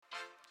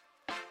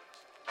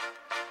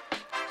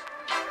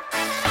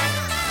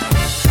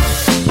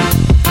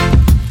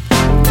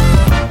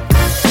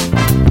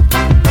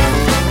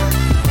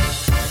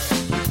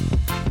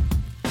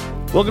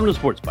Welcome to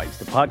Sports Bites,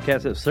 the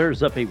podcast that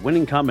serves up a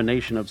winning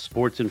combination of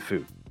sports and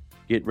food.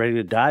 Get ready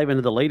to dive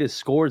into the latest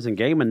scores and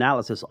game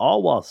analysis,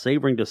 all while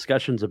savoring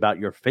discussions about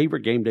your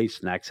favorite game day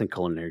snacks and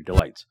culinary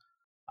delights.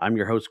 I'm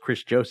your host,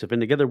 Chris Joseph, and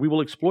together we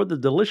will explore the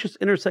delicious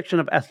intersection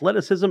of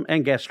athleticism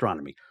and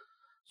gastronomy.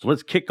 So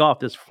let's kick off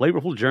this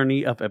flavorful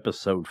journey of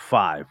episode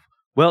 5.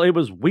 Well, it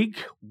was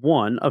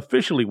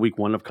officially week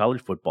one of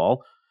college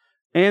football.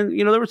 And,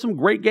 there were some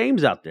great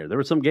games out there. There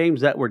were some games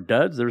that were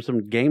duds. There were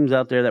some games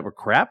out there that were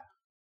crap.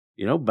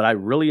 But I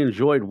really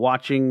enjoyed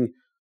watching,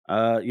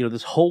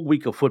 this whole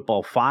week of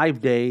football, 5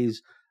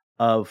 days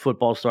of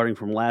football starting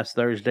from last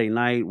Thursday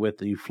night with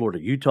the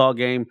Florida-Utah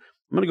game.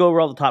 I'm going to go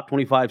over all the top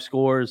 25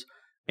 scores.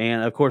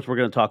 And, of course, we're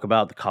going to talk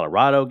about the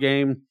Colorado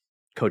game,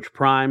 Coach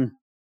Prime,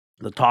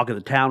 the talk of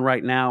the town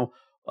right now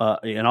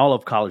in all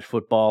of college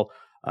football,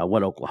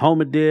 what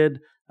Oklahoma did,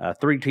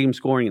 3 teams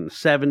scoring in the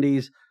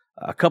 70s,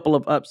 a couple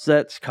of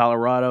upsets,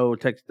 Colorado,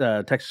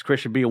 Texas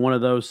Christian being one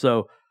of those.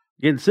 So,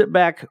 again, sit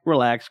back,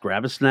 relax,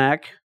 grab a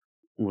snack.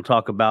 We'll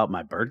talk about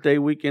my birthday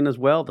weekend as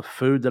well, the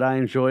food that I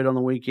enjoyed on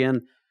the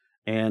weekend,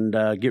 and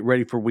get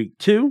ready for week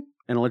 2.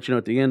 And I'll let you know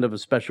at the end of a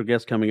special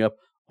guest coming up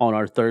on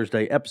our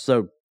Thursday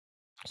episode.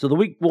 So the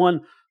week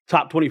 1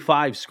 top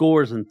 25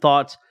 scores and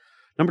thoughts.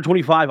 Number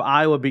 25,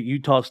 Iowa beat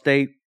Utah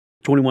State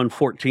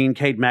 21-14.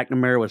 Cade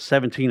McNamara was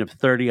 17 of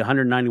 30,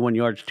 191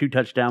 yards, 2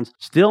 touchdowns.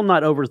 Still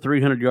not over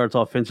 300 yards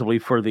offensively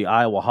for the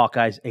Iowa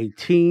Hawkeyes, a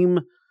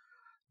team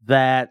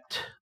that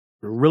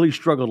really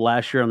struggled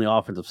last year on the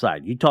offensive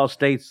side. Utah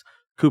State's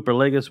Cooper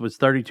Liggins was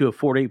 32 of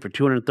 48 for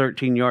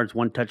 213 yards,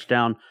 1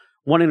 touchdown,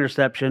 1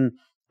 interception.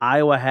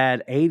 Iowa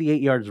had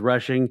 88 yards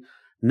rushing.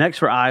 Next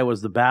for Iowa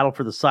is the battle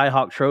for the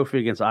Cy-Hawk Trophy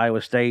against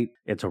Iowa State.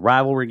 It's a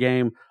rivalry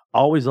game.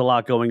 Always a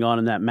lot going on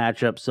in that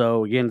matchup.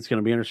 So, again, it's going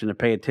to be interesting to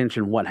pay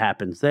attention what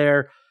happens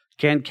there.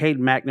 Can Cade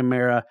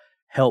McNamara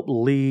help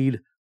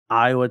lead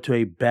Iowa to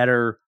a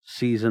better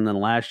season than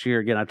last year?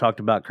 Again, I talked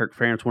about Kirk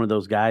Ferentz, one of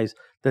those guys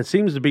that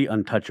seems to be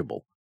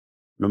untouchable.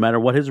 No matter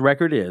what his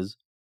record is,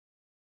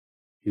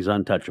 he's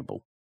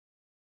untouchable.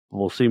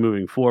 We'll see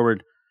moving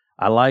forward.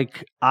 I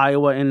like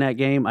Iowa in that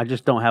game. I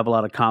just don't have a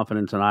lot of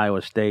confidence in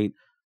Iowa State.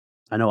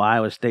 I know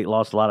Iowa State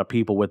lost a lot of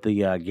people with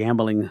the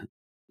gambling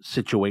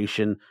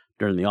situation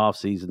during the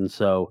offseason,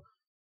 so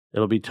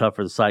it'll be tough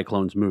for the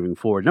Cyclones moving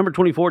forward. Number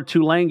 24,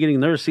 Tulane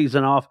getting their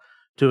season off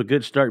to a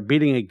good start,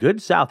 beating a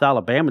good South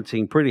Alabama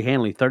team pretty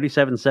handily,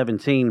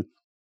 37-17.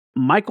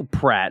 Michael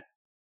Pratt,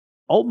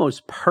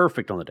 almost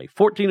perfect on the day,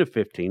 14 of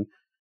 15.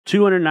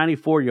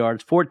 294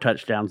 yards, 4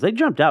 touchdowns. They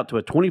jumped out to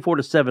a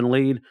 24-7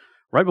 lead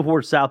right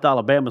before South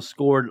Alabama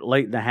scored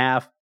late in the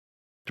half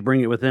to bring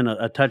it within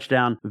a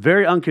touchdown.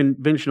 Very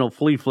unconventional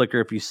flea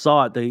flicker. If you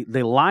saw it,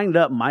 they lined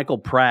up Michael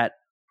Pratt,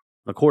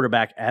 the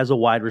quarterback, as a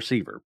wide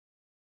receiver.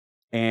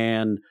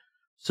 And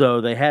so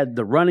they had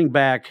the running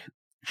back,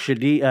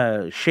 Shady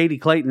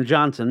Clayton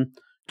Johnson,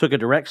 took a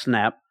direct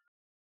snap,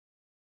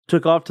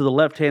 took off to the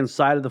left-hand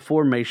side of the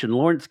formation.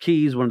 Lawrence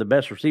Keys, one of the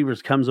best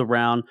receivers, comes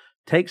around,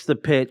 takes the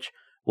pitch.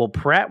 Well,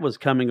 Pratt was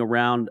coming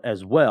around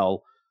as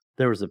well.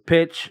 There was a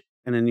pitch,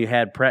 and then you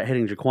had Pratt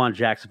hitting Jaquan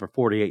Jackson for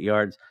 48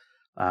 yards.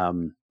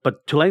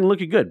 But Tulane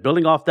looking good,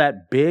 building off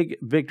that big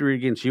victory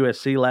against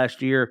USC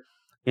last year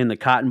in the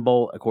Cotton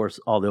Bowl. Of course,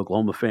 all the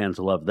Oklahoma fans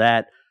love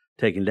that,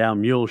 taking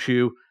down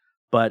Muleshoe.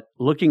 But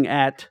looking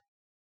at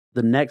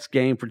the next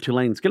game for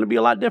Tulane, it's going to be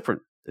a lot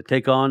different. They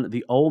take on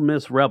the Ole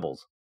Miss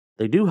Rebels.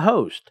 They do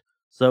host,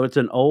 so it's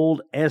an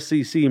old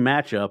SEC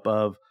matchup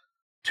of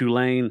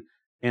Tulane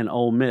and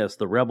Ole Miss.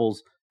 The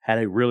Rebels had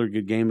a really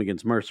good game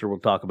against Mercer. We'll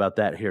talk about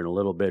that here in a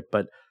little bit.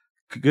 But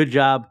good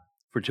job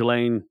for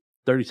Tulane,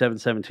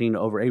 37-17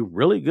 over a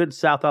really good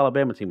South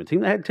Alabama team, a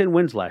team that had 10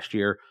 wins last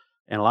year,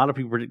 and a lot of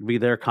people predict to be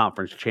their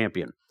conference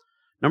champion.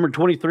 Number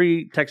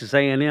 23, Texas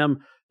A&M.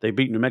 They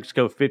beat New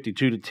Mexico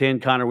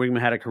 52-10. Connor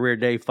Wigman had a career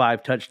day,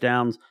 5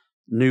 touchdowns.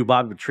 New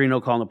Bobby Petrino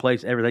calling the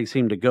plays. Everything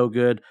seemed to go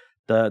good.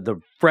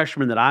 The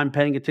freshman that I'm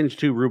paying attention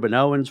to, Ruben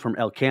Owens from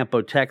El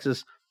Campo,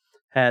 Texas,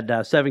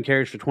 had 7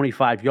 carries for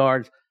 25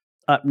 yards.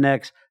 Up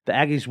next, the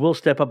Aggies will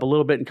step up a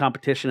little bit in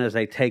competition as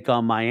they take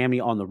on Miami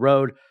on the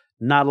road.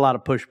 Not a lot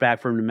of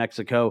pushback from New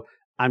Mexico.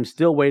 I'm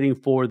still waiting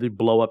for the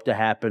blow-up to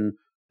happen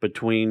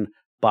between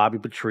Bobby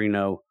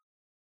Petrino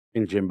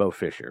and Jimbo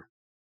Fisher.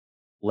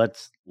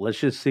 Let's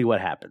just see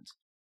what happens.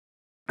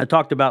 I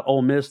talked about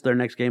Ole Miss, their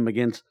next game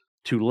against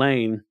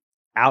Tulane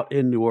out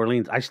in New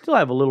Orleans. I still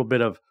have a little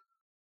bit of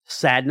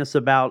sadness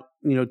about,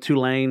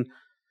 Tulane.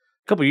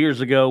 A couple years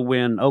ago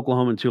when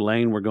Oklahoma and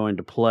Tulane were going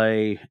to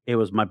play, it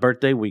was my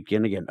birthday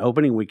weekend, again,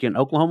 opening weekend.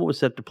 Oklahoma was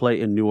set to play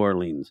in New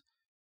Orleans.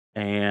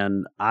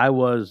 And I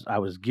was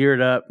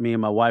geared up. Me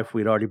and my wife,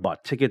 we'd already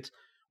bought tickets.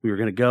 We were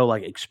going to go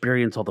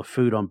experience all the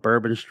food on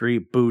Bourbon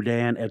Street,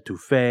 boudin,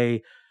 etouffee,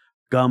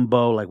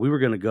 gumbo. We were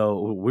going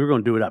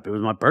to do it up. It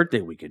was my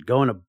birthday weekend,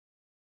 going to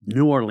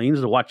New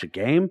Orleans to watch a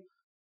game.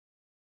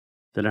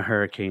 Then a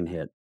hurricane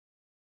hit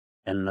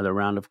and another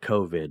round of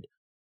COVID,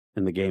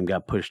 and the game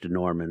got pushed to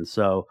Norman.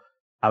 So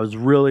I was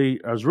really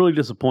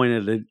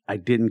disappointed that I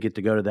didn't get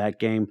to go to that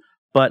game,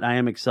 but I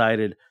am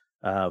excited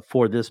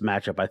for this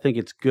matchup. I think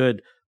it's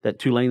good that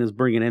Tulane is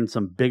bringing in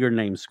some bigger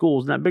name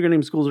schools. Now, bigger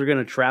name schools are going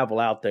to travel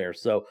out there.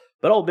 So,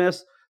 but Ole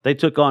Miss, they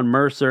took on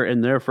Mercer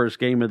in their first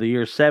game of the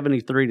year,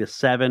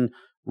 73-7.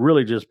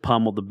 Really just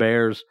pummeled the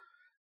Bears.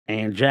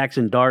 And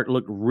Jackson Dart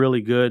looked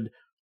really good.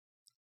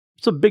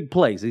 Some big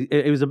plays.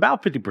 It was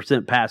about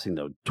 50% passing,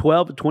 though.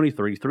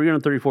 12-23,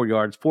 334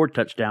 yards, 4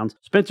 touchdowns.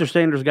 Spencer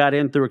Sanders got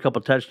in, threw a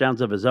couple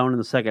touchdowns of his own in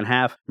the second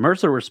half.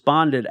 Mercer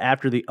responded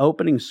after the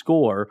opening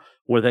score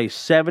with a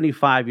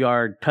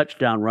 75-yard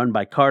touchdown run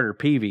by Carter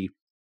Peavy.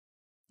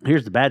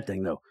 Here's the bad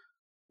thing, though.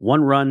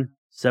 1 run,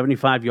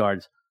 75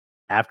 yards.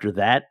 After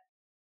that,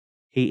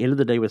 he ended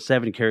the day with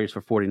 7 carries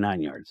for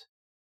 49 yards.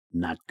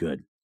 Not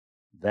good.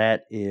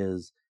 That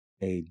is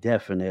a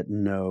definite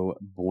no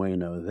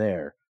bueno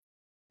there.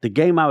 The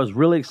game I was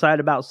really excited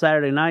about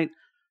Saturday night,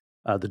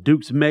 the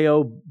Duke's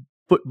Mayo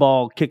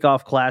football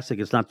kickoff classic.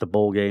 It's not the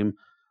bowl game,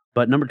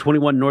 but number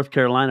 21 North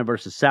Carolina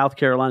versus South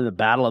Carolina, the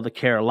Battle of the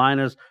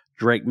Carolinas.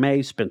 Drake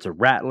May, Spencer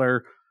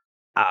Rattler.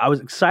 I was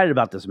excited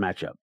about this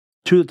matchup.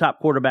 2 of the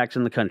top quarterbacks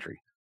in the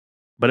country.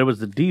 But it was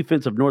the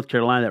defense of North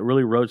Carolina that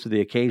really rose to the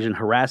occasion,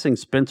 harassing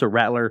Spencer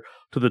Rattler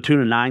to the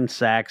tune of 9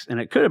 sacks, and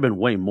it could have been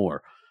way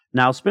more.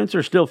 Now,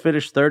 Spencer still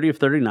finished 30 of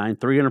 39,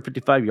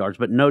 355 yards,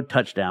 but no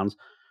touchdowns.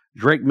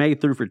 Drake May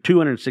threw for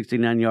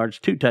 269 yards,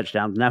 2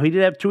 touchdowns. Now, he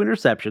did have 2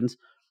 interceptions,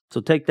 so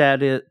take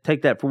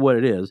that for what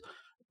it is.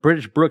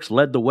 British Brooks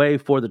led the way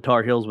for the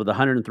Tar Heels with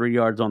 103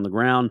 yards on the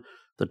ground.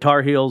 The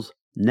Tar Heels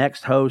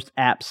next host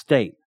App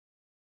State.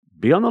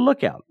 Be on the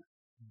lookout.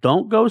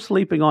 Don't go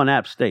sleeping on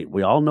App State.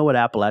 We all know what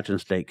Appalachian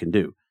State can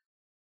do.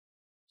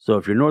 So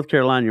if you're North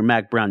Carolina, you're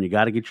Mack Brown, you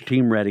got to get your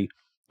team ready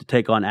to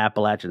take on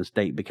Appalachian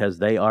State because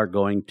they are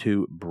going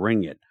to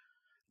bring it.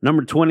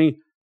 Number 20,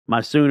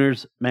 my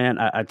Sooners, man,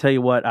 I tell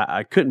you what,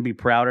 I couldn't be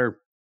prouder.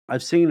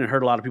 I've seen and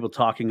heard a lot of people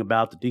talking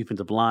about the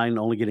defensive line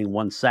only getting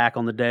 1 sack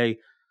on the day,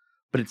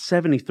 but it's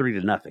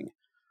 73-0.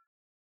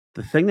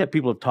 The thing that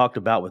people have talked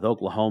about with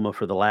Oklahoma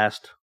for the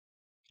last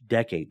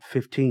decade,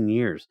 15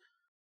 years,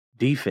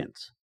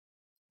 defense.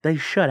 They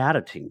shut out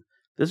a team.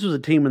 This was a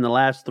team in the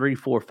last 3,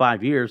 4,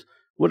 5 years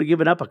would have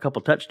given up a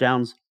couple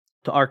touchdowns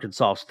to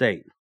Arkansas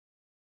State.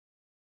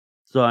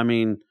 So, I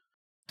mean,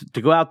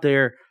 to go out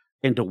there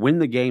and to win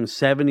the game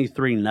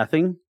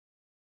 73-0,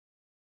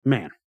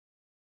 man,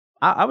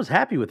 I was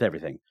happy with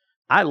everything.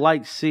 I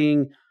liked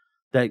seeing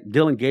that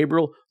Dylan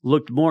Gabriel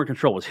looked more in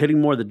control, was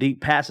hitting more of the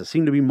deep passes,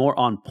 seemed to be more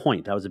on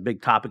point. That was a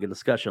big topic of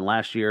discussion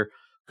last year.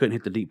 Couldn't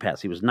hit the deep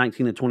pass. He was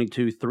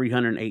 19-22,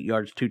 308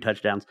 yards, 2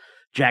 touchdowns.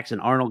 Jackson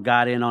Arnold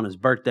got in on his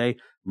birthday,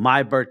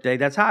 my birthday.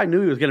 That's how I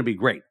knew he was going to be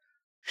great.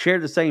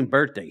 Shared the same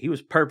birthday. He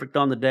was perfect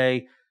on the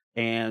day,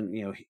 and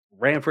he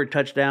ran for a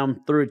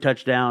touchdown, threw a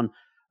touchdown.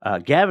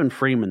 Gavin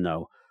Freeman,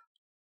 though,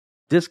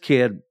 this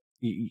kid,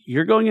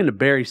 you're going into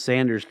Barry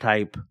Sanders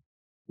type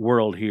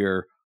world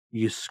here.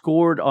 You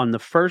scored on the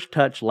first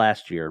touch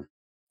last year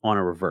on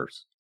a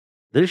reverse.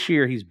 This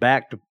year he's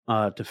back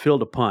to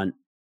field a punt.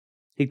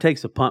 He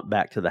takes a punt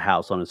back to the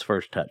house on his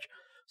first touch.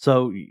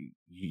 So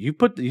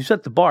you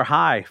set the bar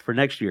high for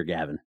next year,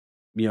 Gavin.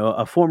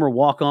 A former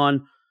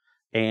walk-on,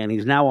 and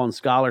he's now on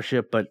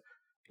scholarship. But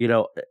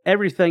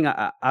everything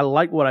I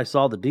like what I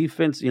saw. The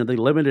defense, they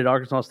limited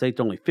Arkansas State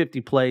to only 50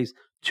 plays,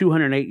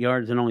 208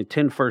 yards, and only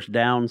 10 first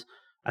downs.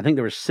 I think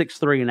there were 6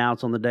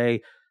 3-and-outs on the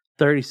day.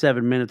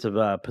 37 minutes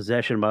of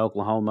possession by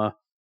Oklahoma.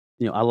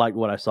 I like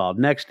what I saw.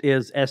 Next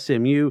is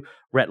SMU.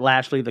 Rhett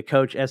Lashley, the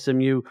coach,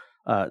 SMU.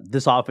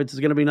 This offense is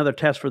going to be another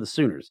test for the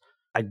Sooners.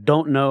 I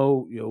don't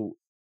know,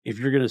 if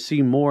you're going to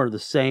see more of the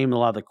same, a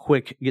lot of the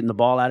quick getting the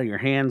ball out of your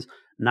hands,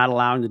 not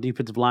allowing the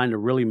defensive line to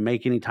really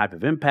make any type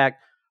of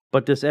impact.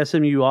 But this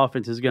SMU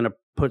offense is going to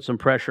put some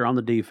pressure on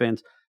the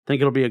defense. I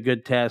think it'll be a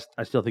good test.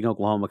 I still think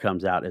Oklahoma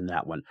comes out in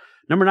that one.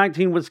 Number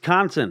 19,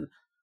 Wisconsin.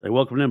 They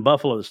welcomed in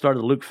Buffalo. The start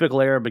of the Luke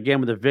Fickell era began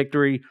with a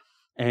victory.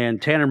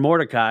 And Tanner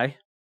Mordecai,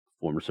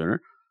 former Sooner,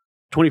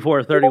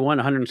 24-31,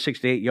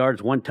 168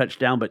 yards, 1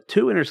 touchdown, but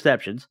 2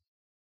 interceptions.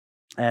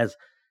 As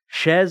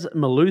Chez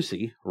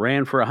Malusi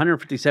ran for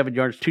 157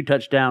 yards, 2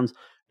 touchdowns.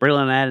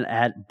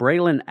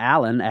 Braylon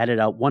Allen added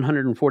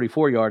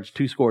 144 yards,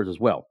 2 scores as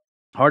well.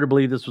 Hard to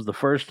believe this was the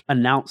first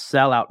announced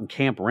sellout in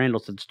Camp Randall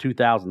since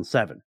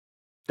 2007.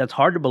 That's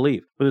hard to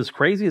believe. But as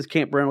crazy as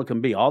Camp Randall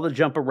can be, all the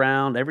jump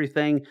around,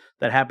 everything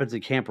that happens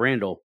at Camp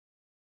Randall,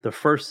 the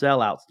first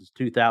sellout since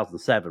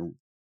 2007.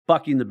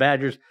 Bucky and the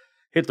Badgers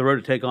hit the road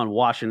to take on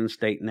Washington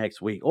State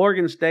next week.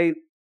 Oregon State,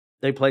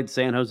 they played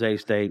San Jose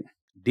State.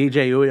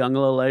 DJ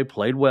Uiagalelei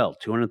played well,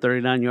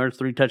 239 yards,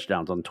 3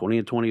 touchdowns on 20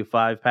 of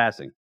 25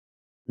 passing.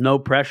 No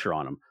pressure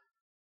on him.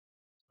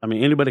 I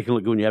mean, anybody can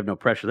look good when you have no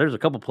pressure. There's a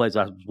couple plays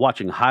I was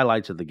watching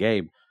highlights of the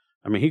game.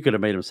 I mean, he could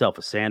have made himself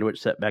a sandwich,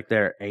 sat back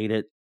there, ate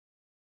it,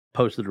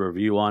 posted a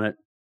review on it.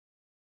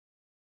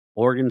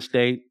 Oregon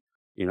State,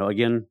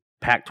 again,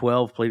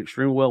 Pac-12 played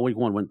extremely well. Week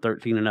 1 went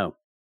 13-0.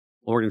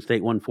 Oregon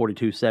State won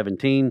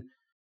 42-17.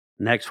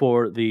 Next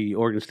for the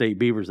Oregon State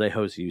Beavers, they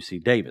host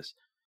UC Davis.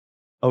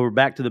 Over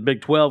back to the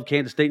Big 12,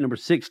 Kansas State number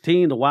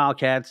 16, the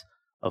Wildcats,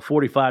 a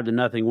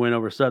 45-0 win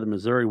over Southern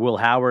Missouri. Will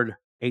Howard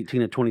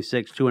 18 of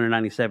 26,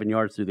 297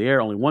 yards through the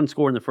air. Only one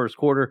score in the first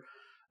quarter.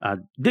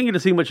 Didn't get to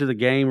see much of the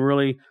game,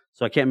 really,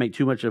 so I can't make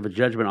too much of a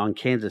judgment on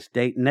Kansas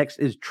State. Next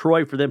is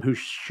Troy for them, who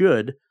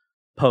should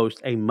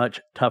post a much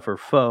tougher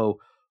foe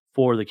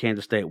for the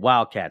Kansas State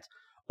Wildcats.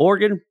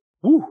 Oregon,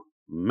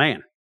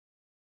 man.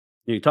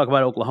 You talk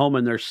about Oklahoma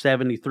and their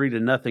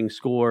 73-0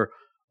 score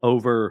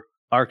over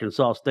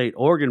Arkansas State.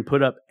 Oregon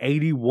put up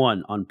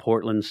 81 on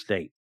Portland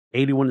State.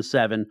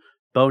 81-7.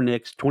 Bo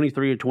Nix,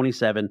 23 of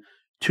 27,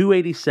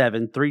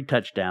 287, 3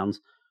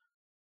 touchdowns.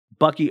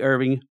 Bucky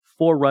Irving,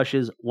 4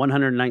 rushes,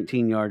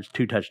 119 yards,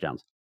 2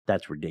 touchdowns.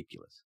 That's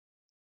ridiculous.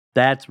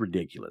 That's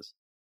ridiculous.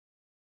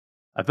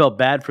 I felt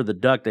bad for the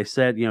Duck. They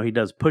said, he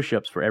does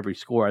push-ups for every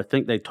score. I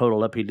think they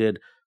totaled up. He did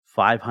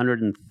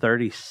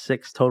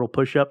 536 total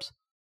push-ups.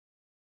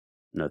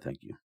 No, thank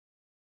you.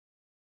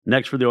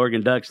 Next for the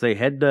Oregon Ducks, they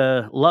head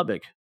to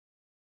Lubbock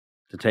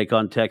to take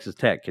on Texas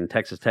Tech. Can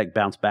Texas Tech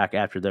bounce back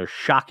after their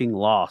shocking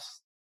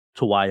loss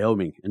to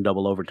Wyoming in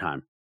double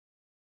overtime?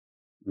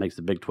 Makes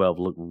the Big 12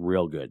 look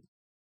real good.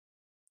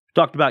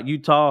 Talked about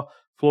Utah,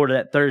 Florida,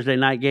 that Thursday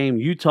night game.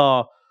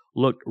 Utah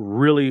looked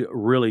really,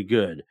 really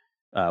good.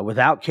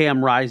 Without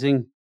Cam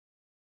Rising,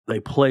 they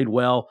played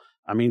well.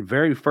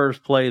 Very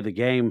first play of the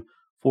game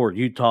for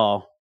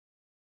Utah,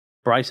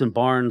 Bryson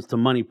Barnes to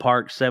Money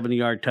Park,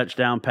 70-yard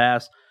touchdown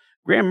pass.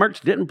 Graham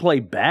Mertz didn't play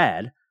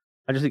bad.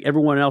 I just think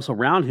everyone else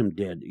around him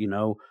did.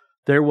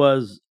 There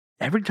was,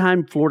 every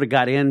time Florida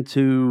got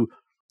into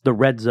the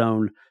red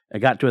zone, it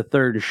got to a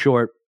third and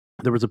short,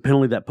 there was a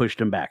penalty that pushed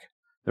him back.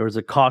 There was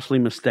a costly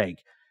mistake.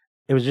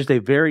 It was just a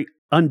very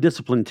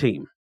undisciplined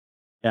team.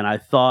 And I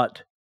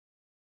thought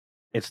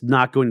it's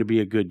not going to be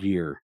a good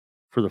year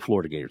for the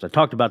Florida Gators. I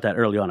talked about that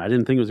early on. I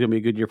didn't think it was going to be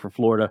a good year for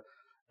Florida,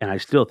 and I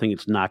still think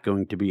it's not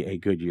going to be a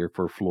good year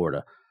for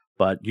Florida.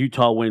 But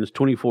Utah wins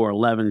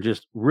 24-11,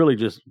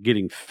 just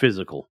getting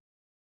physical.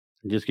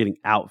 Just getting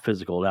out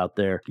physical out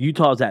there.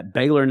 Utah's at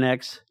Baylor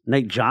next.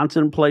 Nate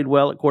Johnson played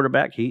well at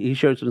quarterback. He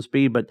showed some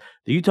speed, but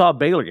the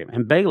Utah-Baylor game.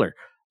 And Baylor,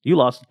 you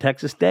lost to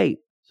Texas State.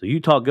 So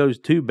Utah goes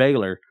to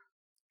Baylor.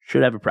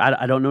 Should have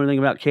I don't know anything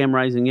about Cam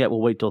Rising yet.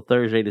 We'll wait till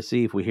Thursday to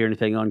see if we hear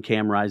anything on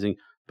Cam Rising.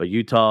 But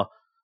Utah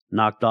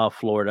knocked off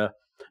Florida.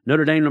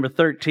 Notre Dame, number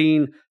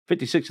 13,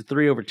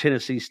 56-3 over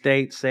Tennessee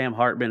State. Sam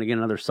Hartman, again,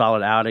 another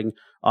solid outing.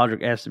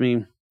 Audric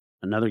Esme,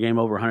 another game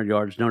over 100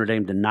 yards. Notre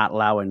Dame did not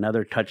allow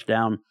another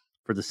touchdown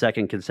for the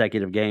second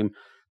consecutive game.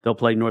 They'll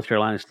play North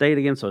Carolina State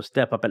again, so a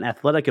step up in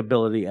athletic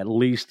ability, at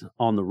least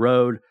on the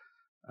road.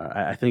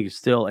 I think it's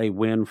still a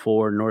win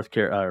for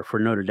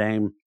Notre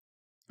Dame.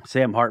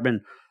 Sam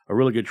Hartman, a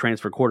really good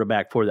transfer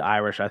quarterback for the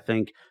Irish. I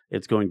think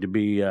it's going to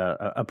be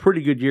a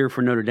pretty good year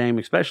for Notre Dame,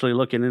 especially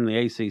looking in the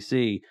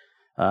ACC,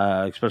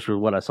 especially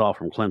with what I saw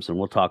from Clemson.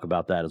 We'll talk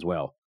about that as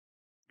well.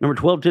 Number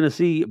 12,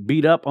 Tennessee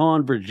beat up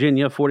on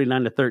Virginia,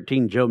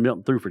 49-13. Joe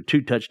Milton threw for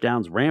 2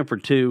 touchdowns, ran for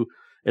 2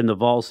 in the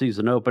Vol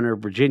season opener.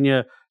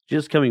 Virginia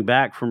just coming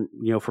back from,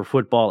 for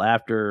football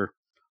after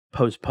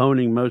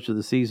postponing most of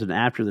the season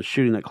after the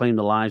shooting that claimed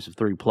the lives of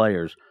 3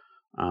 players.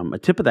 A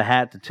tip of the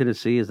hat to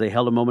Tennessee as they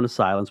held a moment of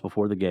silence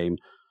before the game.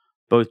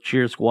 Both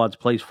cheer squads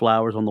placed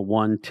flowers on the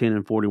 1, 10,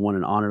 and 41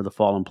 in honor of the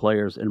fallen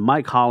players. And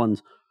Mike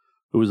Hollins,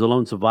 who was the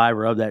lone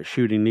survivor of that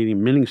shooting,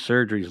 needing many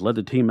surgeries, led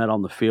the team out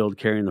on the field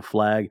carrying the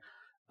flag.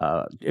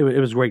 It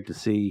was great to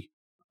see.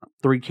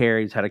 3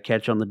 carries, had a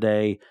catch on the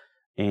day,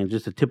 and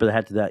just a tip of the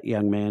hat to that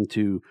young man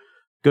to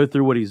go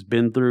through what he's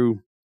been through,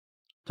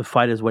 to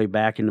fight his way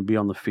back and to be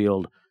on the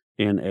field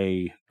in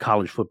a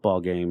college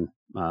football game.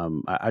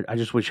 I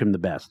just wish him the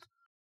best.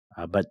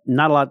 But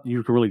not a lot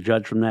you can really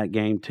judge from that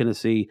game.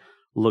 Tennessee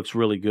looks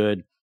really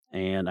good,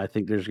 and I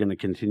think they're going to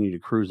continue to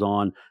cruise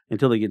on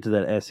until they get to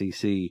that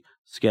SEC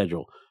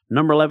schedule.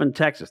 Number 11,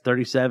 Texas,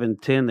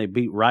 37-10. They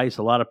beat Rice.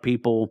 A lot of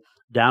people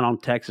down on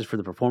Texas for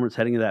the performance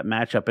heading into that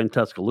matchup in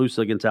Tuscaloosa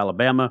against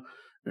Alabama.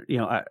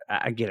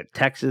 I get it.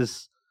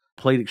 Texas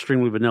played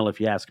extremely vanilla, if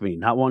you ask me.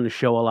 Not wanting to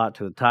show a lot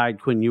to the Tide.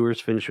 Quinn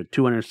Ewers finished with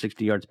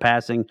 260 yards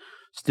passing.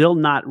 Still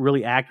not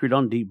really accurate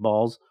on deep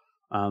balls.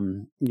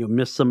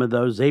 Missed some of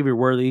those. Xavier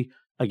Worthy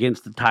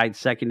against the Tide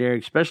secondary,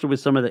 especially with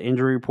some of the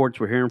injury reports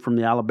we're hearing from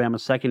the Alabama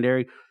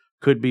secondary,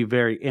 could be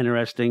very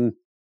interesting.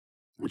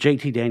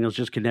 JT Daniels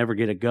just could never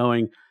get it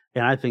going.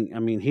 And I think,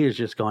 he has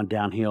just gone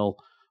downhill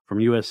from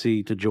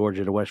USC to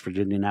Georgia to West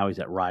Virginia. Now he's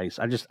at Rice.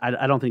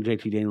 I don't think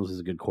JT Daniels is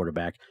a good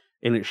quarterback,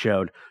 and it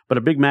showed. But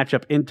a big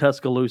matchup in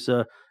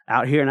Tuscaloosa.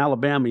 Out here in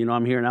Alabama,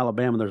 I'm here in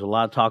Alabama. There's a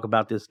lot of talk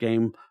about this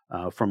game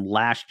from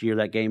last year,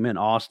 that game in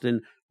Austin.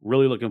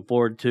 Really looking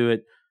forward to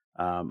it.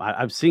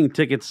 I've seen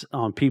tickets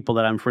on people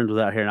that I'm friends with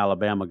out here in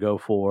Alabama go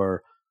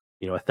for,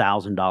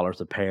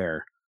 $1,000 a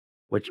pair,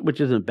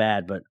 which isn't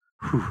bad, but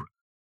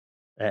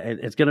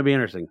it's going to be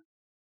interesting.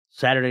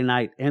 Saturday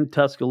night in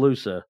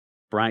Tuscaloosa,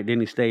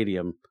 Bryant-Denny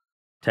Stadium,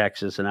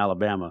 Texas and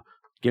Alabama,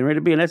 getting ready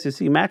to be an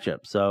SEC matchup.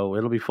 So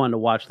it'll be fun to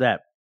watch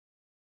that.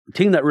 The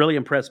team that really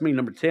impressed me,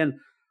 number 10,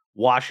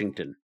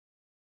 Washington,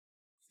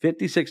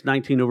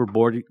 56-19 over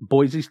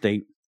Boise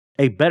State,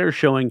 a better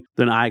showing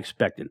than I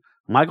expected.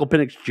 Michael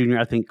Penix Jr.,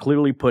 I think,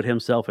 clearly put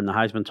himself in the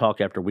Heisman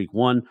talk after week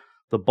 1.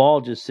 the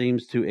ball just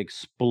seems to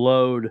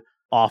explode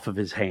off of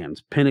his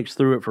hands. Penix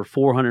threw it for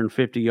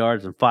 450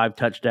 yards and 5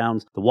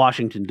 touchdowns. The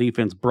Washington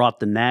defense brought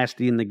the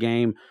nasty in the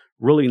game,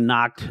 really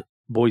knocked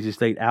Boise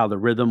State out of the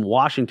rhythm.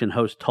 Washington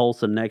hosts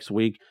Tulsa next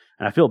week,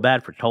 and I feel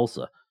bad for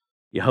Tulsa.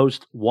 You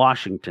host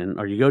Washington,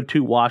 or you go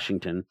to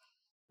Washington,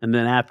 and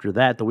then after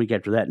that, the week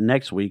after that,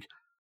 next week,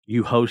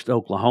 you host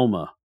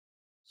Oklahoma.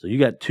 So you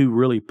got 2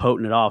 really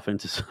potent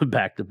offenses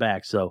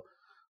back-to-back. So,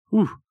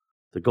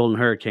 the Golden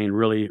Hurricane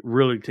really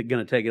going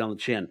to take it on the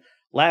chin.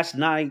 Last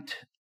night,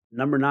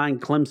 number 9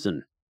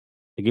 Clemson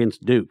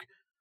against Duke.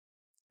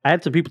 I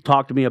had some people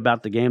talk to me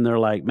about the game. They're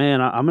like,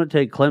 man, I'm going to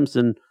take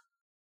Clemson,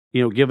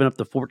 giving up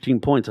the 14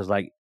 points. I was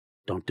like,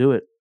 don't do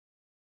it.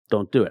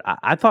 Don't do it.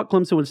 I thought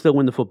Clemson would still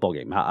win the football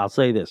game. I'll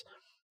say this.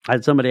 I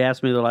had somebody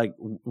ask me, they're like,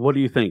 what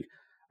do you think?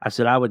 I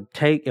said,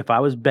 if I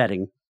was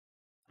betting,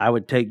 I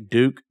would take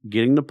Duke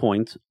getting the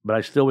points, but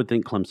I still would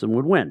think Clemson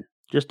would win,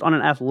 just on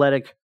an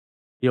athletic,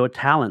 a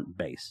talent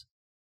base.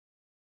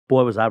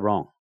 Boy, was I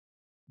wrong.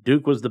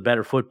 Duke was the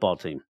better football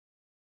team.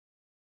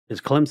 Is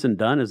Clemson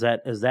done? Is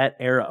that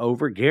era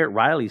over? Garrett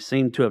Riley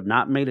seemed to have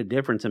not made a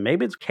difference, and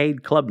maybe it's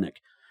Cade Klubnik.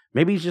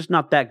 Maybe he's just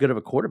not that good of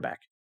a quarterback.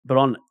 But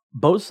on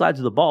both sides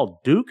of the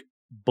ball, Duke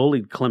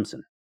bullied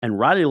Clemson. And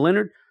Riley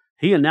Leonard,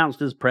 he announced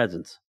his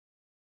presence.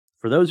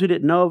 For those who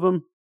didn't know of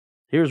him,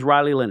 here's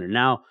Riley Leonard.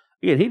 Now,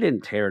 again, he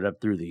didn't tear it up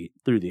through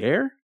the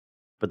air,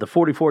 but the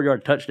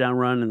 44-yard touchdown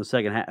run in the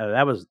second half,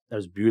 that was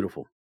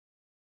beautiful.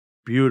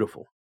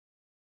 Beautiful.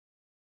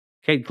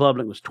 Cade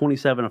Klubnik was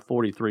 27 of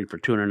 43 for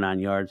 209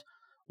 yards,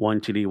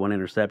 1 TD, 1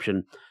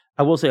 interception.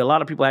 I will say a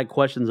lot of people had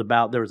questions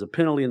about, there was a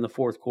penalty in the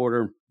fourth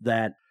quarter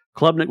that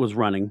Klubnik was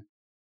running.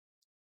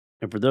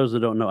 And for those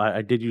that don't know,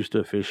 I did used to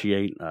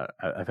officiate.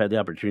 I've had the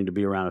opportunity to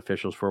be around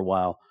officials for a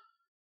while.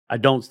 I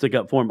don't stick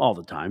up for them all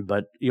the time,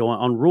 but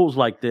on rules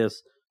like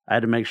this, I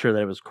had to make sure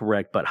that it was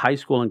correct. But high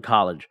school and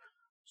college,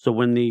 so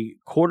when the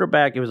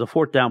quarterback, it was a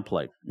 4th down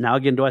play. Now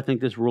again, do I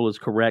think this rule is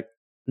correct?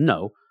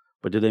 No.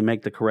 But do they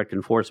make the correct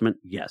enforcement?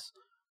 Yes.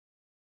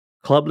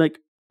 Klubnik,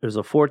 there's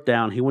a 4th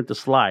down. He went to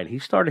slide. He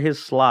started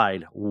his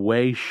slide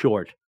way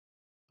short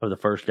of the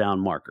first down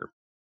marker.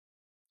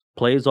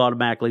 Play is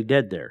automatically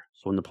dead there.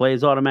 So when the play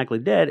is automatically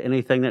dead,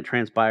 anything that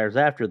transpires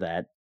after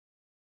that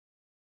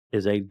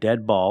is a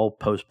dead ball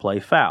post-play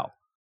foul.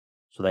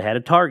 So they had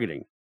a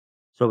targeting.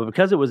 So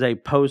because it was a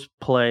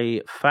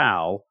post-play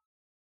foul,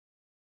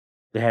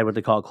 they had what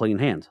they call clean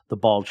hands. The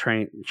ball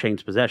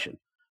changed possession.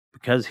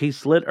 Because he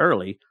slid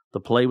early,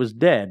 the play was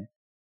dead,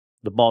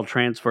 the ball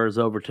transfers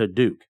over to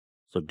Duke.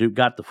 So Duke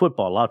got the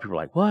football. A lot of people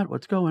are like, what?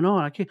 What's going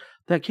on?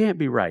 That can't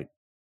be right.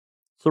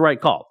 It's the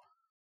right call.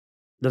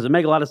 Does it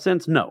make a lot of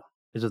sense? No.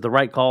 Is it the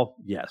right call?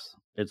 Yes,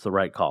 it's the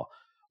right call.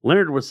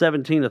 Leonard was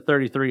 17 of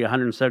 33,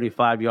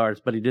 175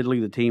 yards, but he did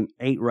lead the team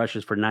 8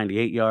 rushes for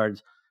 98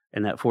 yards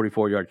and that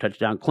 44-yard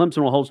touchdown.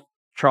 Clemson will host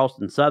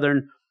Charleston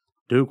Southern.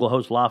 Duke will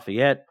host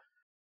Lafayette.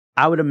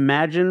 I would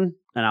imagine,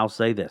 and I'll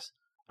say this,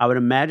 I would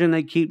imagine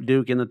they keep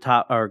Duke in the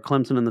top, or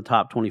Clemson in the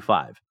top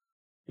 25.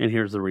 And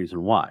here's the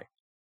reason why.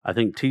 I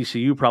think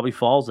TCU probably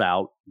falls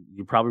out.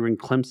 You probably bring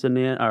Clemson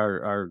in,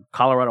 or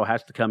Colorado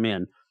has to come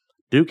in.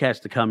 Duke has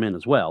to come in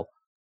as well.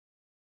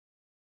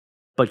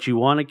 But you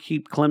want to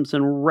keep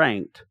Clemson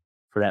ranked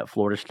for that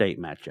Florida State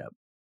matchup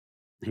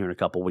here in a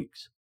couple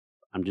weeks.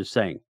 I'm just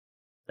saying.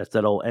 That's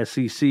that old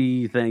SEC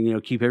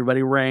thing, keep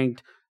everybody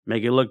ranked,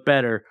 make it look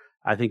better.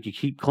 I think you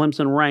keep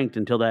Clemson ranked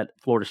until that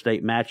Florida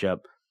State matchup.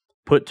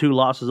 Put 2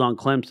 losses on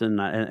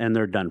Clemson, and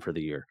they're done for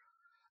the year.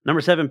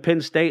 Number 7,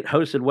 Penn State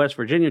hosted West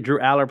Virginia.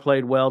 Drew Aller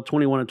played well,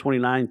 21 of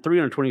 29,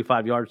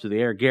 325 yards through the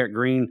air. Garrett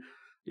Green,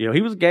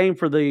 he was game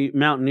for the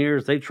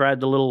Mountaineers. They tried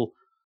the little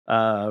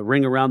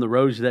ring around the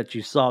rosy that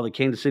you saw the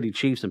Kansas City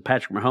Chiefs and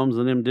Patrick Mahomes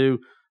and them do.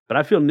 But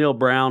I feel Neil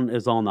Brown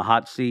is on the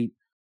hot seat.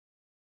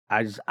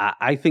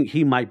 I think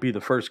he might be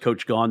the first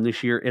coach gone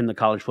this year in the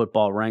college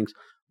football ranks.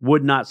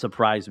 Would not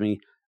surprise me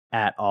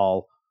at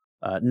all.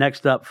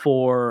 Next up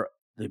for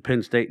the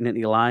Penn State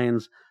Nittany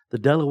Lions, the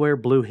Delaware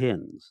Blue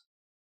Hens.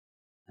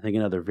 I think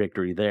another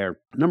victory there.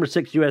 Number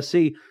 6,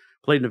 USC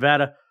played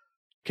Nevada.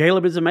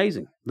 Caleb is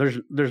amazing. There's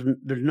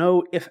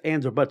no ifs,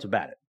 ands, or buts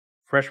about it.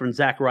 Freshman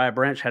Zachariah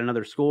Branch had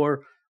another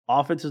score.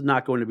 Offense is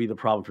not going to be the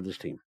problem for this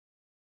team.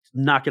 It's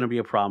not going to be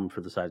a problem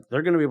for the side.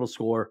 They're going to be able to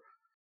score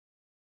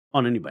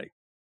on anybody.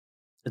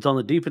 It's on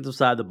the defensive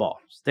side of the ball.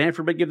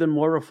 Stanford may give them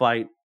more of a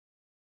fight,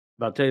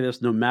 but I'll tell you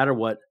this, no matter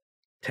what,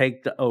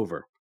 take the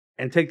over.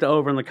 And take the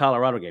over in the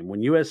Colorado game.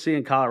 When USC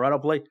and Colorado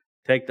play,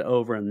 take the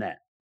over in that.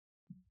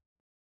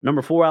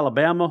 Number 4,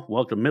 Alabama.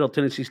 Welcome Middle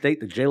Tennessee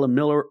State. The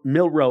Jalen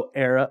Milroe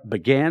era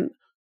began.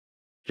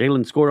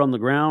 Jalen scored on the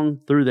ground,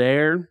 through the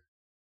air.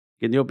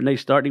 Getting the open day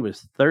start, he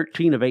was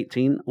 13 of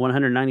 18,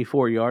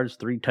 194 yards,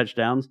 3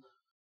 touchdowns.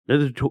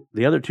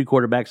 The other 2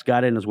 quarterbacks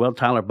got in as well.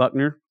 Tyler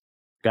Buckner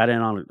got in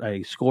on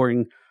a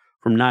scoring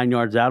from 9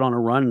 yards out on a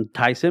run.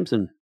 Ty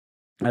Simpson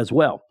as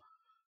well.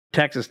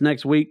 Texas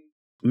next week,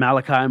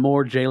 Malachi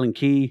Moore, Jalen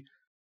Key.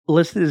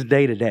 Listed as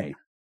day-to-day.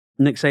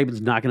 Nick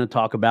Saban's not going to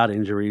talk about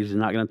injuries. He's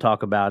not going to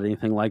talk about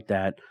anything like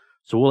that.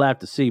 So we'll have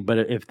to see. But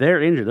if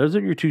they're injured, those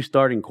are your two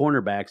starting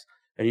cornerbacks,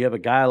 and you have a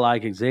guy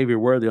like Xavier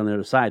Worthy on the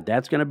other side,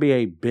 that's going to be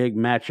a big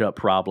matchup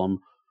problem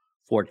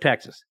for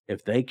Texas.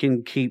 If they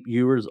can keep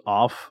Ewers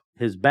off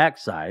his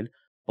backside,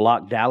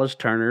 block Dallas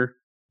Turner,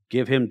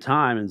 give him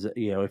time, and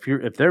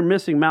if they're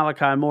missing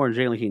Malachi Moore and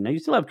Jalen Heaton, now you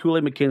still have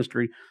Kool-Aid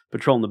McKinstry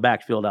patrolling the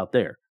backfield out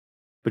there.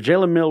 But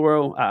Jalen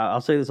Milroe, I'll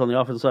say this on the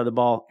offensive side of the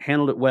ball,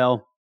 handled it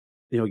well.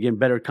 Again,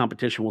 better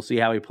competition. We'll see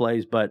how he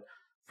plays. But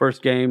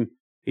first game,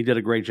 he did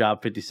a great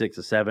job,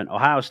 56-7.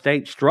 Ohio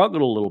State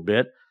struggled a little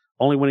bit,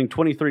 only winning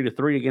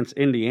 23-3 against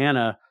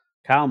Indiana.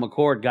 Kyle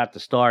McCord got the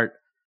start.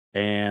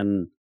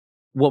 And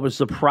what was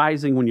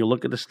surprising when you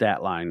look at the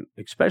stat line,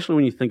 especially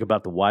when you think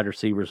about the wide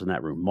receivers in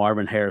that room,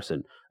 Marvin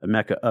Harrison,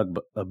 Emeka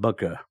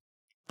Egbuka,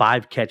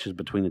 5 catches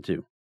between the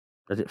two.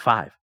 That's it,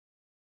 5.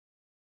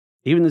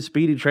 Even the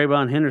speedy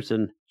Trayvon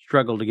Henderson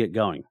struggled to get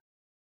going.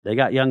 They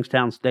got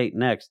Youngstown State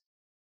next.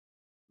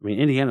 I mean,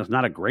 Indiana's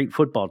not a great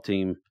football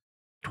team.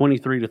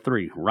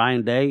 23-3.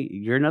 Ryan Day,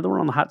 you're another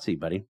one on the hot seat,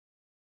 buddy.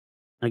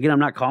 Again, I'm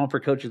not calling for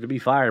coaches to be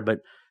fired, but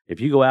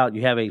if you go out,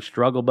 you have a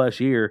struggle bus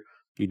year,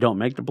 you don't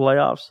make the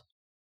playoffs,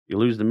 you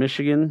lose to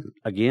Michigan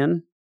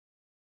again,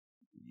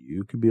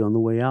 you could be on the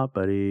way out,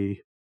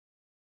 buddy.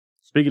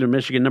 Speaking of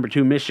Michigan, number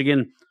 2,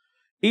 Michigan,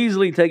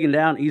 easily taking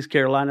down East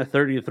Carolina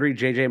 30-3.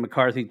 J.J.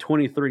 McCarthy,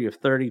 23 of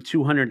 30,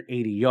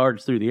 280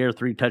 yards through the air,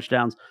 3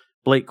 touchdowns.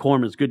 Blake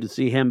Corum, is good to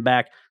see him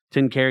back.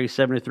 10 carries,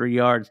 73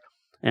 yards,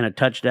 and a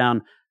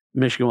touchdown.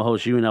 Michigan will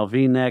host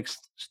UNLV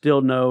next.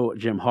 Still no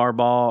Jim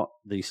Harbaugh.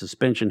 The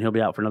suspension, he'll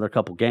be out for another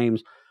couple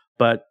games.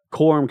 But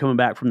Corum, coming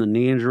back from the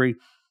knee injury,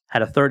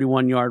 had a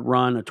 31-yard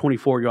run, a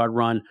 24-yard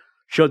run,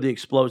 showed the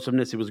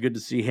explosiveness. It was good to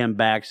see him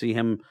back, see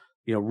him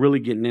really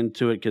getting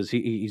into it, because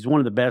he's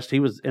one of the best. He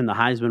was in the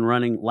Heisman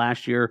running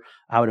last year.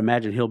 I would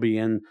imagine he'll be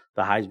in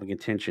the Heisman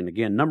contention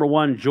again. Number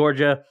 1,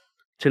 Georgia,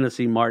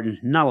 Tennessee Martin.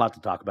 Not a lot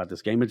to talk about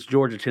this game. It's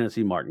Georgia,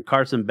 Tennessee Martin.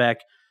 Carson Beck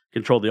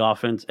controlled the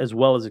offense as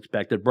well as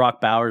expected. Brock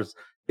Bowers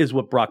is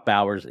what Brock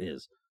Bowers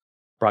is.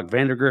 Brock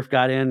Vandagriff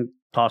got in,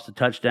 tossed a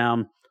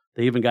touchdown.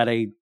 They even got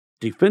a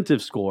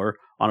defensive score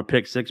on a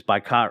pick 6 by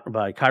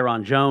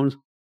Kyron Jones.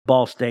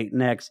 Ball State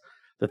next.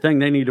 The thing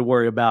they need to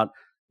worry about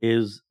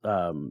is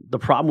the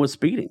problem with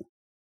speeding.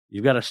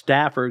 You've got a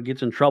staffer who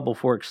gets in trouble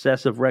for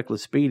excessive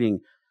reckless speeding,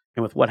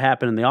 and with what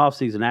happened in the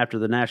offseason after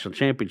the national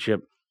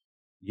championship,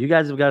 you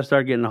guys have got to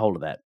start getting a hold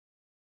of that,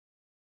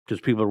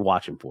 because people are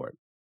watching for it.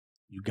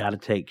 You got to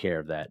take care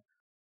of that.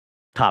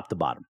 Top to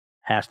bottom.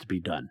 Has to be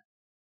done.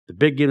 The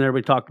big game that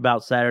everybody talked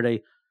about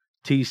Saturday,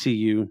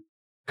 TCU,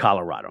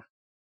 Colorado.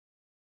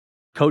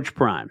 Coach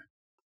Prime.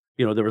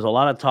 There was a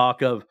lot of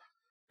talk of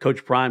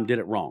Coach Prime did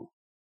it wrong.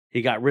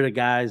 He got rid of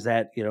guys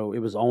that,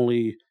 it was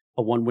only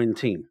a 1-win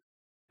team.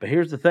 But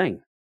here's the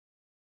thing.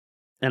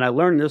 And I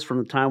learned this from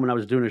the time when I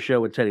was doing a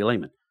show with Teddy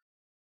Lehman.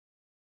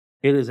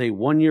 It is a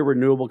 1-year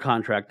renewable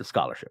contract to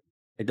scholarship.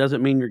 It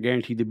doesn't mean you're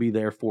guaranteed to be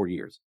there 4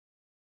 years.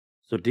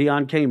 So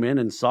Deion came in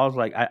and saw,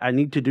 like, I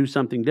need to do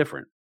something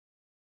different.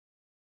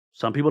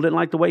 Some people didn't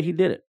like the way he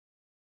did it.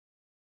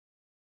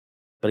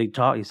 But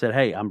he said,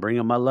 hey, I'm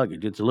bringing my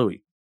luggage. It's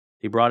Louis.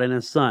 He brought in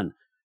his son,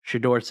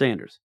 Shedeur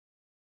Sanders,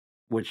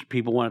 which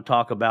people want to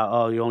talk about,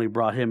 oh, you only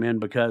brought him in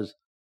because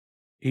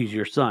he's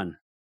your son.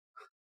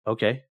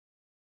 Okay.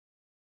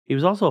 He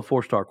was also a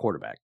 4-star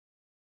quarterback.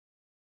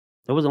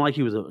 It wasn't like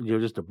he was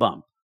just a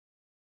bum.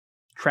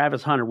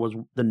 Travis Hunter was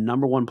the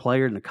number 1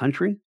 player in the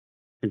country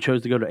and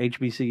chose to go to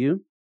HBCU.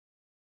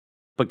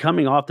 But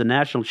coming off the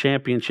national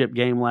championship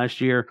game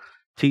last year,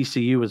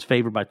 TCU was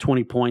favored by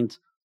 20 points.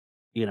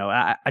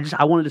 I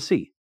wanted to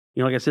see.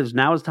 Like I said,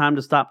 now it's time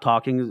to stop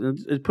talking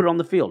and put it on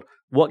the field.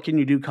 What can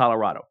you do,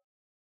 Colorado?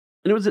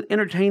 And it was an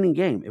entertaining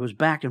game. It was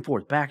back and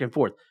forth, back and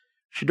forth.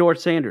 Shedeur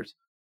Sanders,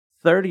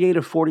 38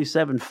 of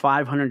 47,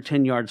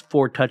 510 yards,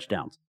 4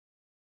 touchdowns.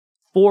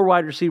 4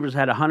 wide receivers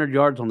had 100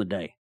 yards on the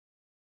day.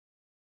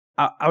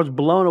 I was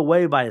blown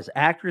away by his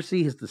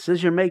accuracy, his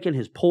decision-making,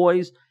 his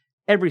poise,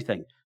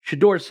 everything.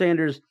 Shedeur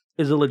Sanders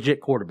is a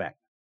legit quarterback.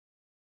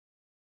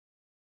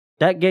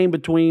 That game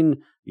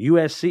between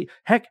USC,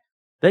 heck,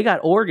 they got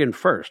Oregon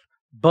first.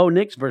 Bo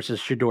Nix versus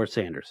Shedeur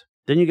Sanders.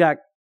 Then you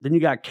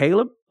got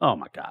Caleb. Oh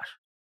my gosh.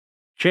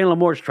 Chandler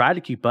Morris tried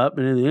to keep up,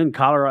 and in the end,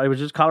 it was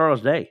just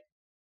Colorado's day.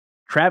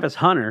 Travis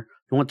Hunter,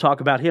 you want to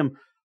talk about him,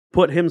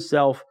 put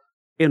himself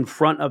in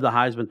front of the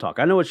Heisman talk.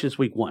 I know it's just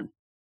week 1,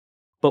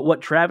 but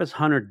what Travis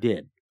Hunter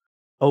did,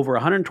 over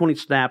 120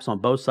 snaps on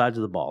both sides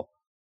of the ball,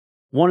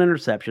 1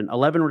 interception,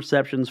 11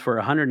 receptions for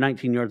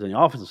 119 yards on the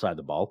offensive side of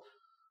the ball.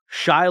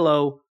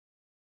 Shiloh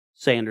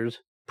Sanders,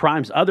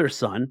 Prime's other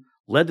son,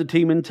 led the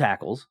team in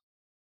tackles.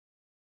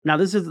 Now,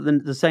 this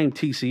isn't the same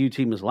TCU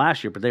team as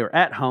last year, but they were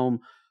at home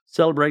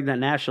celebrating that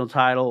national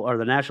title or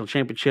the national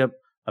championship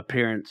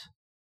appearance.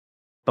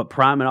 But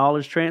Prime and all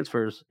his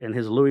transfers and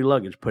his Louis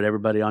luggage put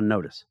everybody on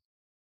notice.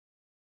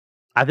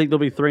 I think they'll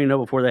be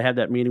 3-0 before they have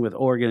that meeting with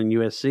Oregon and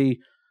USC.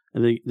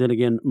 And then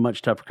again,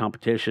 much tougher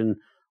competition.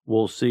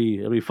 We'll see.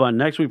 It'll be fun.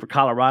 Next week for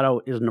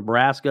Colorado is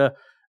Nebraska,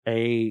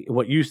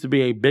 what used to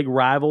be a big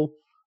rival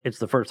It's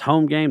the first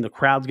home game. The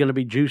crowd's going to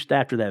be juiced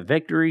after that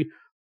victory.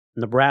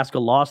 Nebraska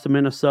lost to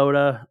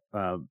Minnesota.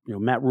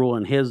 Matt Rule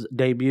in his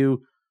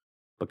debut.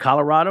 But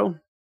Colorado,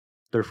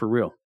 they're for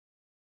real.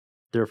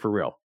 They're for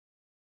real.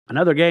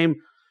 Another game,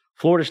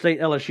 Florida State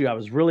LSU. I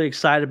was really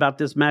excited about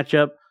this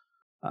matchup.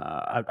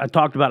 I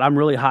talked about I'm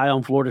really high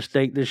on Florida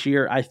State this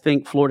year. I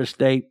think Florida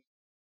State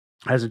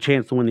has a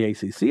chance to win the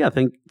ACC. I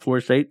think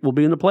Florida State will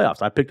be in the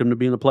playoffs. I picked them to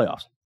be in the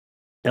playoffs.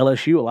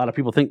 LSU, a lot of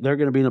people think they're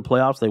going to be in the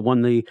playoffs. They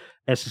won the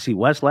SEC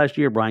West last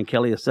year. Brian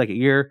Kelly, his second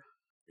year.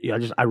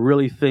 I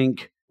really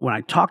think when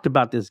I talked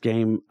about this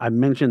game, I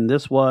mentioned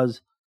this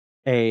was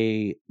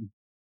a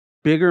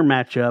bigger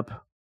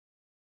matchup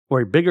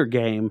or a bigger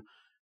game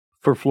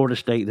for Florida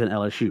State than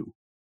LSU.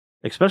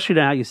 Especially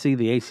now you see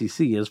the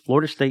ACC is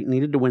Florida State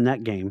needed to win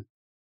that game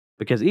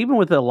because even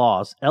with a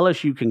loss,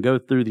 LSU can go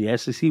through the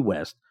SEC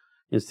West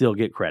and still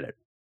get credit.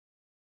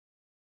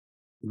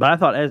 But I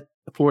thought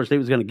Florida State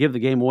was going to give the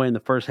game away in the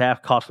first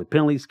half, costly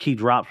penalties, key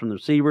drops from the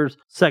receivers.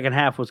 Second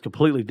half was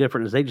completely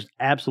different as they just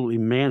absolutely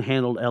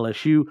manhandled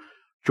LSU.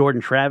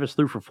 Jordan Travis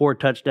threw for 4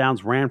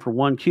 touchdowns, ran for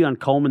 1. Keon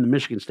Coleman, the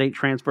Michigan State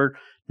transfer,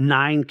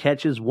 9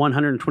 catches,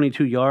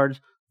 122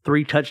 yards,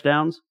 3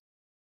 touchdowns.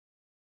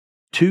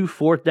 2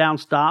 fourth down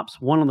stops,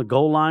 1 on the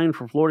goal line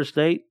for Florida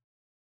State.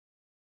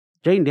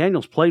 Jayden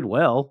Daniels played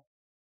well.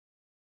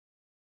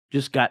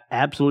 Just got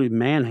absolutely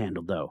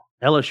manhandled, though.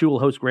 LSU will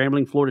host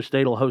Grambling. Florida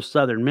State will host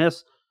Southern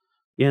Miss.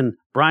 And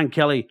Brian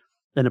Kelly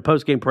in a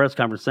post-game press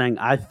conference saying,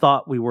 I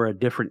thought we were a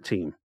different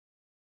team.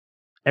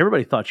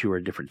 Everybody thought you were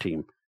a different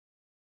team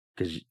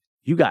because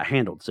you got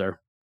handled, sir.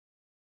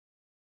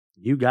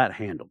 You got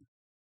handled.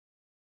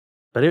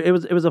 But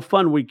it was a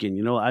fun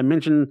weekend. I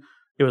mentioned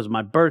it was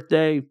my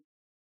birthday.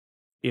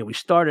 We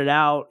started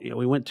out,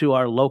 we went to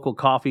our local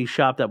coffee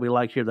shop that we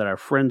like here that our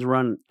friends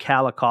run,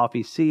 Cala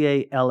Coffee,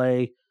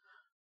 C-A-L-A.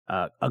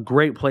 A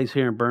great place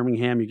here in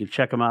Birmingham. You can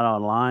check them out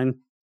online.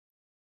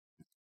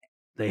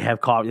 They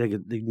have coffee.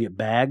 They can get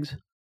bags,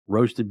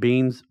 roasted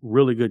beans,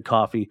 really good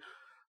coffee.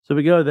 So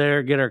we go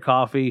there, get our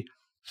coffee,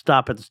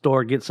 stop at the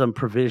store, get some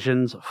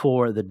provisions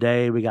for the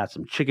day. We got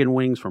some chicken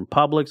wings from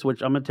Publix,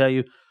 which I'm going to tell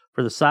you,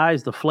 for the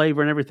size, the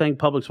flavor, and everything,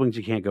 Publix wings,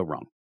 you can't go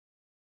wrong.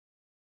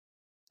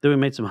 Then we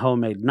made some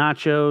homemade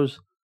nachos,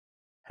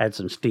 had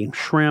some steamed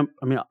shrimp.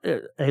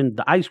 And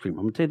the ice cream.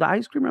 I'm going to tell you the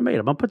ice cream I made.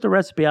 I'm going to put the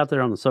recipe out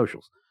there on the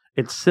socials.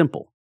 It's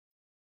simple.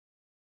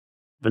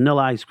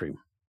 Vanilla ice cream.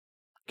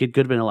 Get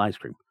good vanilla ice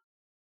cream.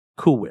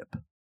 Cool Whip.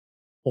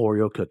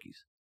 Oreo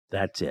cookies.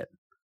 That's it.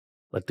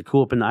 Let the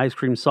Cool Whip and the ice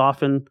cream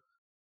soften.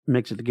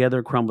 Mix it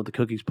together. Crumble the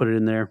cookies. Put it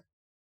in there.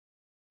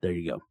 There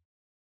you go.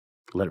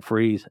 Let it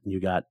freeze. And you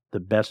got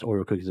the best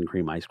Oreo cookies and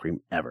cream ice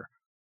cream ever.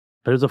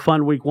 But it was a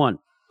fun week 1.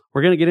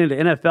 We're going to get into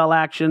NFL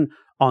action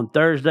on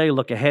Thursday.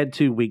 Look ahead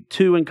to week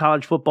 2 in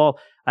college football.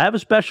 I have a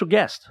special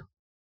guest.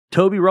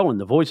 Toby Rowland,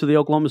 the voice of the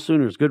Oklahoma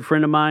Sooners, good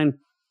friend of mine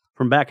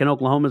from back in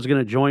Oklahoma, is going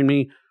to join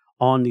me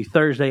on the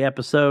Thursday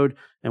episode,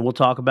 and we'll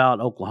talk about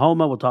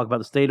Oklahoma. We'll talk about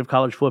the state of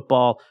college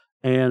football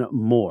and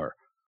more.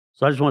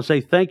 So I just want to say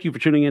thank you for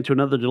tuning in to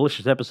another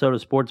delicious episode of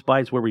Sports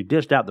Bites where we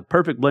dished out the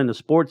perfect blend of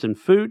sports and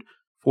food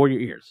for your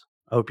ears.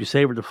 I hope you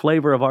savored the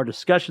flavor of our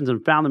discussions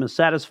and found them as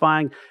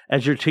satisfying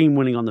as your team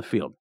winning on the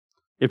field.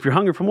 If you're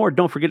hungry for more,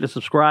 don't forget to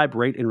subscribe,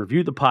 rate, and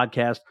review the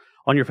podcast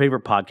on your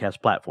favorite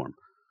podcast platform.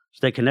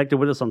 Stay connected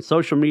with us on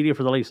social media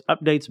for the latest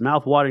updates,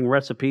 mouth-watering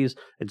recipes,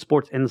 and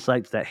sports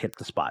insights that hit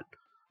the spot.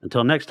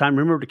 Until next time,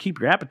 remember to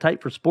keep your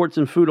appetite for sports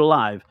and food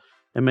alive,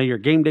 and may your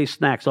game day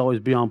snacks always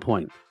be on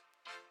point.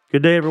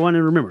 Good day, everyone,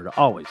 and remember to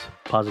always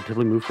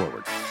positively move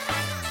forward.